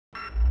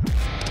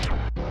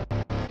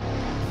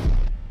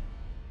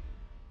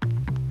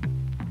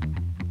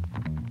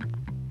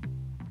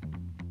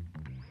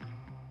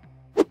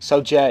So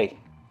Jay,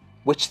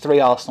 which 3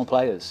 Arsenal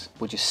players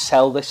would you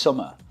sell this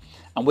summer,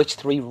 and which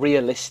 3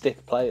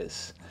 realistic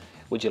players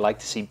would you like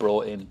to see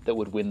brought in that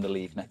would win the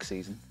league next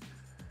season?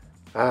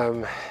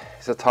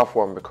 It's a tough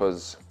one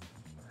because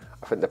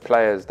I think the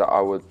players that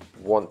I would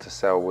want to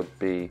sell would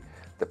be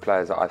the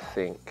players that I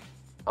think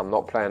I'm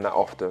not playing that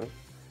often,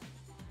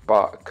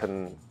 but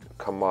can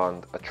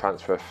command a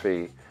transfer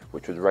fee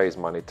which would raise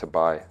money to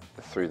buy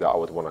the 3 that I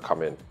would want to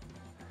come in.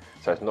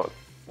 So it's not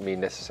me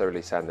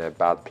necessarily saying they're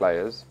bad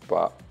players,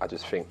 but I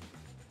just think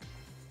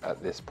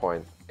at this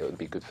point it would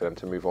be good for them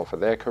to move on for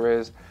their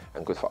careers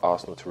and good for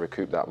Arsenal to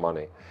recoup that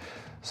money.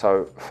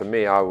 So for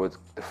me,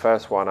 the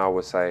first one I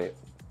would say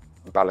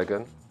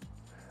Balogun.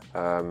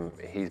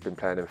 He's been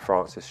playing in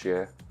France this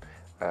year.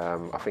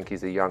 I think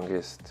he's the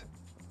youngest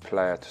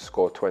player to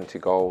score 20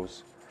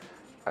 goals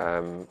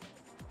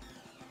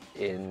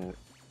in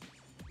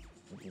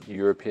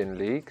European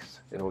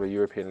leagues, in all the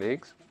European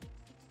leagues.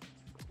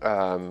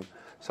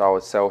 So I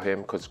would sell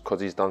him because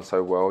he's done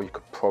so well. You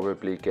could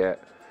probably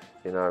get,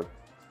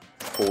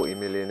 40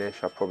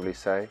 million-ish, I'd probably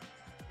say,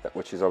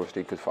 which is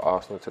obviously good for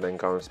Arsenal to then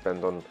go and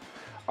spend on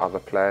other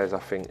players. I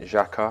think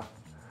Xhaka,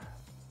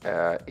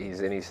 he's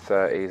in his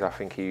 30s. I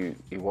think he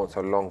wants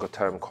a longer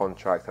term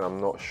contract, and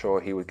I'm not sure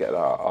he would get that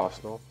at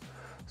Arsenal.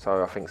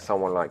 So I think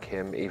someone like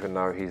him, even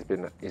though he's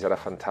had a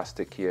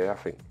fantastic year, I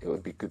think it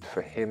would be good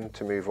for him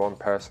to move on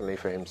personally,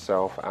 for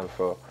himself and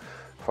for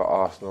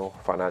Arsenal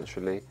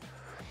financially.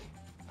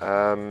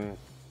 And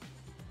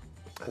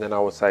then I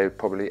would say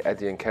probably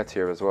Eddie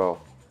Nketiah as well.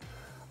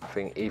 I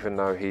think even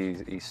though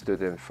he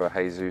stood in for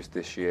Jesus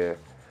this year,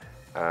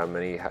 and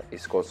he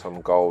scored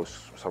some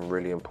goals, some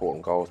really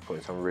important goals,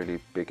 putting some really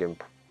big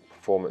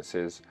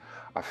performances,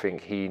 I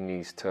think he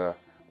needs to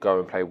go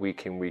and play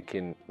week in,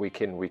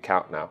 week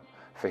out now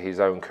for his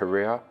own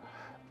career.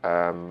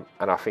 And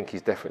I think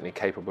he's definitely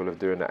capable of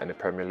doing that in the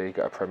Premier League,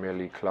 at a Premier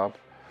League club.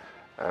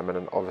 And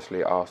then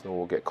obviously Arsenal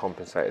will get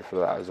compensated for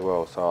that as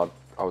well. So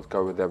I would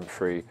go with them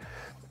 3.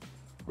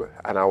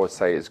 And I would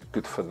say it's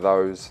good for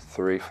those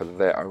 3 for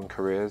their own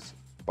careers,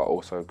 but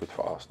also good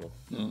for Arsenal.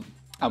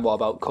 And what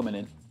about coming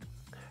in?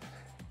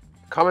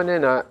 Coming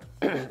in, a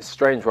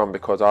strange one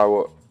because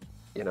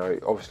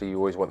obviously you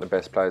always want the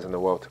best players in the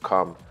world to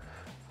come.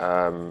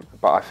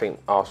 But I think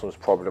Arsenal's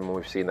problem, and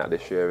we've seen that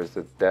this year, is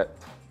the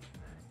depth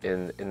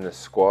in the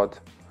squad.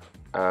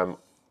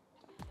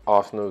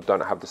 Arsenal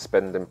don't have the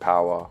spending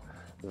power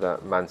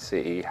that Man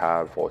City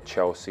have or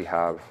Chelsea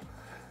have.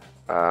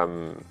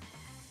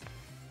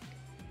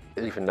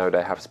 Even though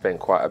they have spent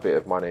quite a bit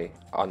of money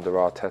under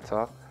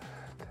Arteta.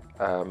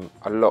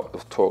 A lot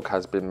of talk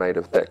has been made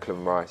of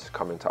Declan Rice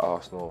coming to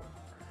Arsenal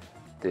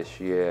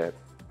this year.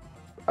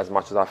 As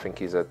much as I think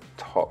he's a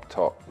top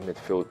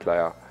midfield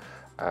player,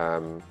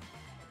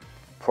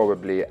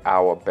 probably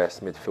our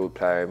best midfield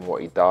player in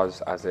what he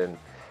does, as in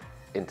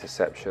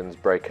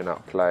interceptions, breaking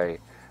up play,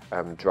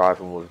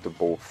 driving with the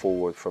ball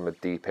forward from a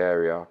deep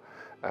area.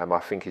 I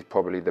think he's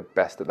probably the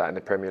best at that in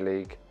the Premier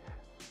League.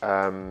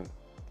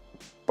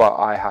 But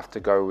I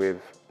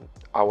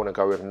want to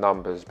go with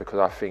numbers, because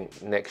I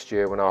think next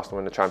year when Arsenal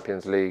win the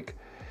Champions League,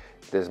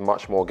 there's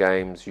much more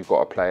games. You've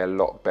got to play a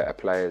lot better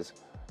players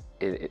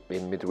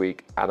in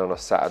midweek and on a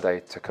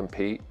Saturday to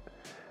compete.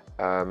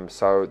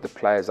 So the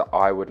players that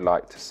I would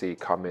like to see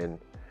come in,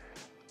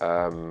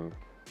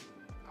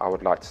 I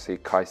would like to see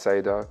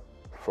Caicedo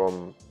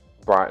from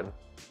Brighton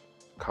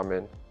come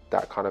in,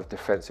 that kind of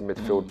defensive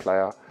midfield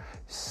player,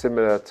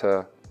 similar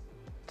to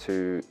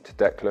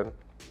Declan.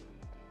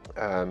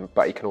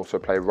 But he can also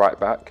play right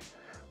back,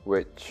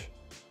 which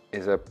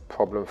is a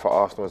problem for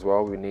Arsenal as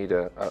well. We need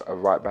a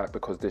right back,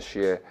 because this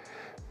year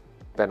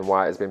Ben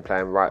White has been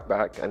playing right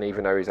back, and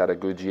even though he's had a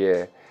good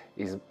year,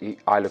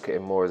 I look at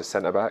him more as a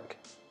centre back.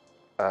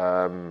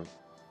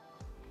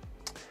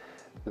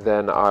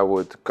 Then I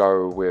would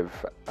go with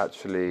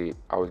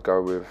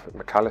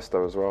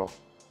McAllister as well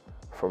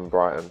from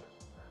Brighton.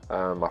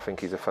 I think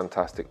he's a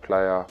fantastic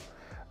player.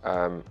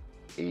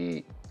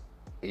 He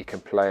can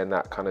play in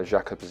that kind of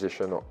Xhaka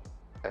position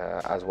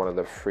as one of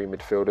the 3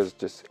 midfielders,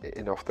 just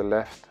in off the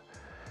left.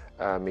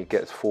 He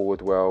gets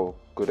forward well,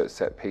 good at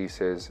set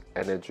pieces,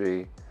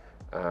 energy,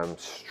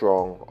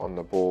 strong on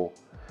the ball.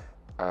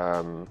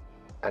 And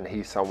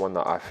he's someone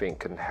that I think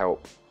can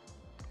help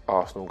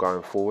Arsenal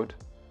going forward.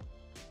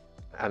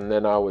 And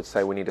then I would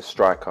say we need a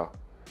striker,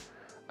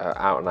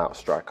 out-and-out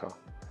striker.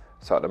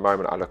 So at the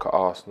moment I look at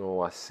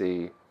Arsenal, I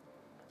see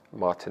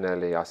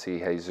Martinelli, I see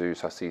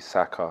Jesus, I see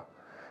Saka.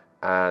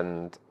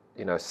 And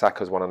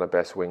Saka's one of the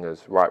best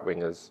right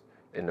wingers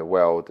in the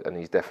world, and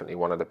he's definitely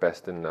one of the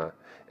best in the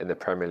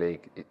Premier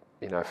League.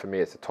 For me,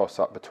 it's a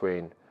toss-up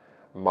between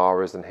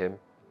Mahrez and him.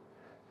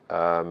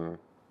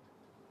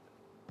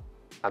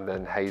 And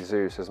then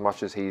Jesus, as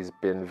much as he's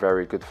been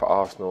very good for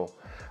Arsenal,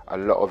 a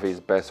lot of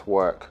his best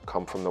work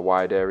come from the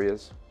wide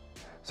areas.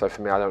 So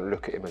for me, I don't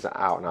look at him as an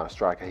out-and-out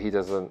striker. He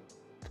doesn't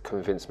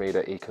convince me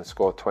that he can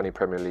score 20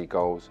 Premier League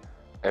goals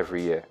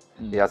every year.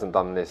 He hasn't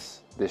done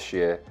this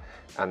year.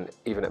 And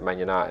even at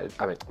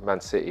Man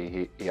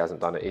City, he hasn't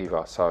done it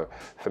either. So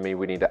for me,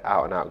 we need an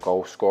out-and-out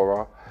goal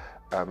scorer.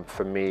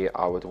 For me,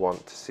 I would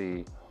want to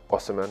see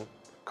Osimhen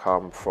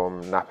come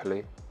from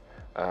Napoli.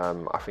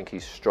 I think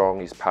he's strong,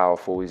 he's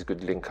powerful, he's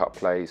good link-up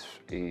plays,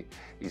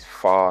 he's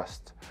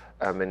fast,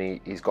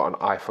 and he's got an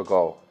eye for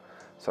goal.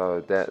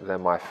 So they're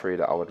my three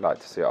that I would like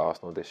to see at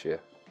Arsenal this year.